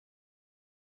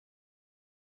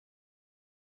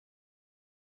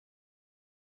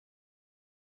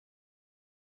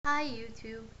Hi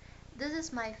YouTube, this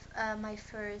is my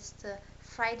first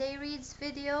Friday Reads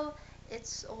video.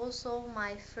 It's also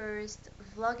my first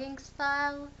vlogging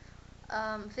style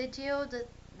video.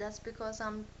 That's because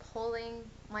I'm holding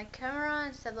my camera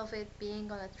instead of it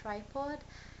being on a tripod.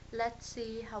 Let's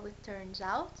see how it turns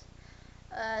out.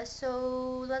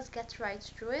 So let's get right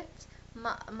through it.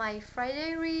 My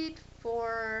Friday read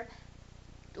for,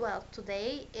 well,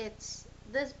 today it's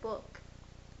this book,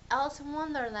 Alice in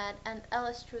Wonderland and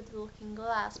Alice Through the Looking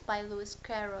Glass by Lewis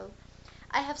Carroll.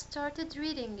 I have started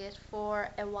reading it for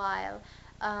a while,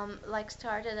 like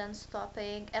started and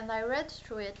stopping, and I read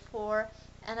through it for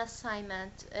an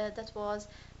assignment that was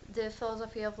the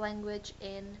philosophy of language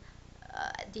in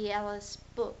the Alice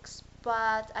books,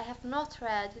 but I have not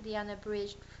read the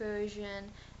unabridged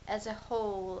version as a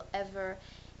whole ever.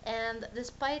 And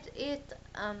despite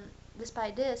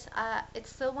this, it's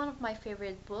still one of my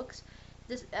favorite books.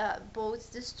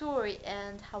 Both the story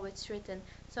and how it's written.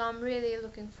 So I'm really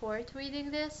looking forward to reading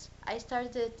this. I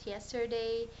started it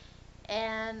yesterday,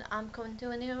 and I'm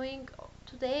continuing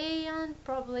today and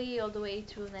probably all the way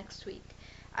through next week.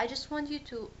 I just want you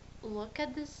to look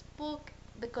at this book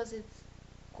because it's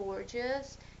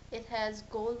gorgeous. It has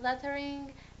gold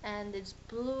lettering and it's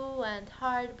blue and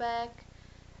hardback.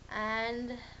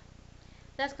 And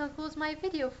that concludes my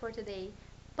video for today.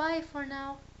 Bye for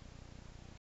now.